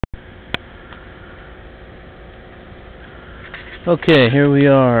Okay, here we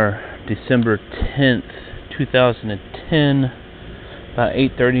are, December 10th, 2010, about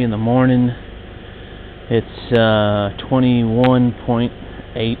 8:30 in the morning. It's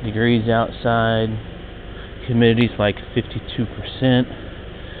 21.8 degrees outside. Humidity's like 52%.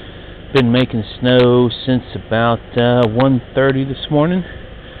 Been making snow since about 1:30 this morning,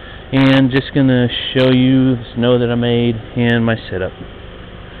 and just gonna show you the snow that I made and my setup.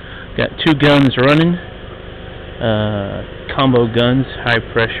 Got two guns running. Combo guns, high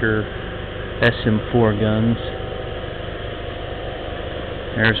pressure SM4 guns.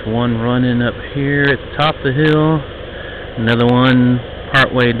 There's one running up here at the top of the hill, another one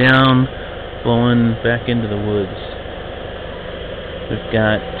part way down, blowing back into the woods. We've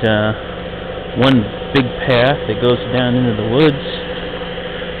got one big path that goes down into the woods.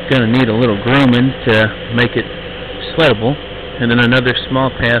 Gonna need a little grooming to make it sleddable, and then another small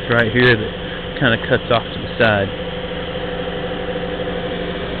path right here that kind of cuts off to the side.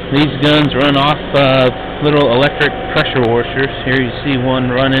 These guns run off little electric pressure washers. Here you see one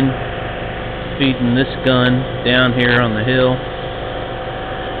running, feeding this gun down here on the hill.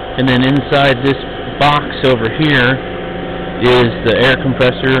 And then inside this box over here is the air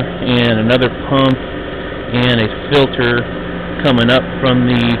compressor and another pump and a filter coming up from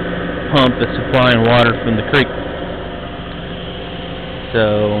the pump that's supplying water from the creek.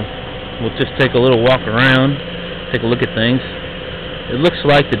 So we'll just take a little walk around, take a look at things. It looks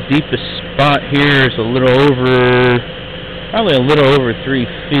like the deepest spot here is probably a little over 3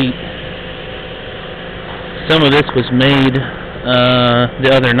 feet. Some of this was made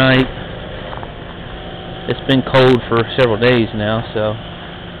the other night. It's been cold for several days now,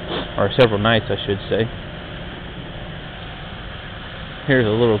 or several nights I should say. Here's a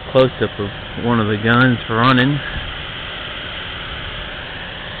little close-up of one of the guns running.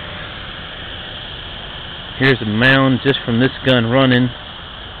 Here's a mound just from this gun running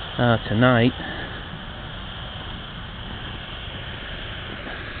tonight.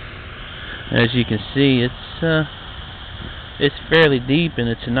 As you can see, it's fairly deep, and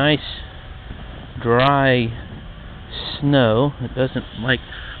it's a nice dry snow. It doesn't like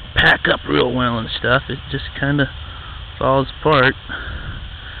pack up real well and stuff. It just kind of falls apart.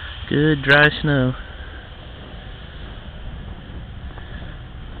 Good dry snow.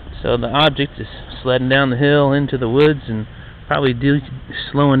 So the object is sledding down the hill into the woods and probably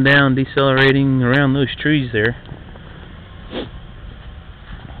slowing down, decelerating around those trees there.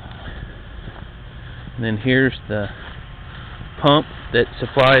 And then here's the pump that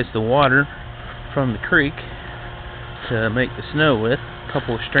supplies the water from the creek to make the snow with. A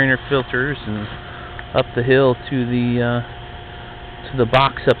couple of strainer filters, and up the hill to the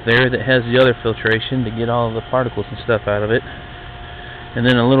box up there that has the other filtration to get all of the particles and stuff out of it. And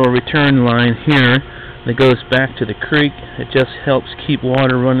then a little return line here that goes back to the creek. It just helps keep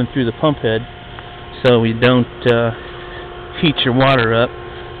water running through the pump head so you don't heat your water up,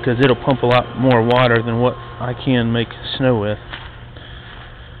 because it'll pump a lot more water than what I can make snow with.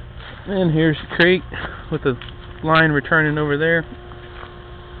 And here's the creek with a line returning over there,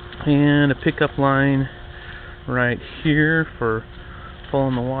 and a pickup line right here for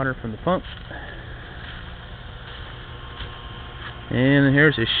pulling the water from the pump. And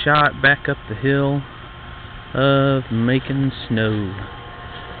here's a shot back up the hill of making snow.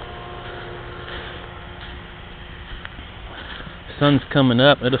 Sun's coming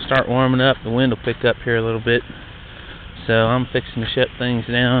up. It'll start warming up. The wind will pick up here a little bit. So I'm fixing to shut things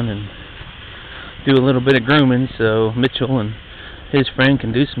down and do a little bit of grooming so Mitchell and his friend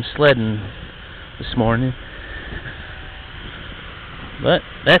can do some sledding this morning. But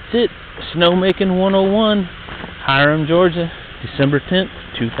that's it. Snow Making 101, Hiram, Georgia. December 10th,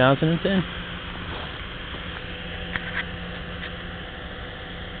 2010.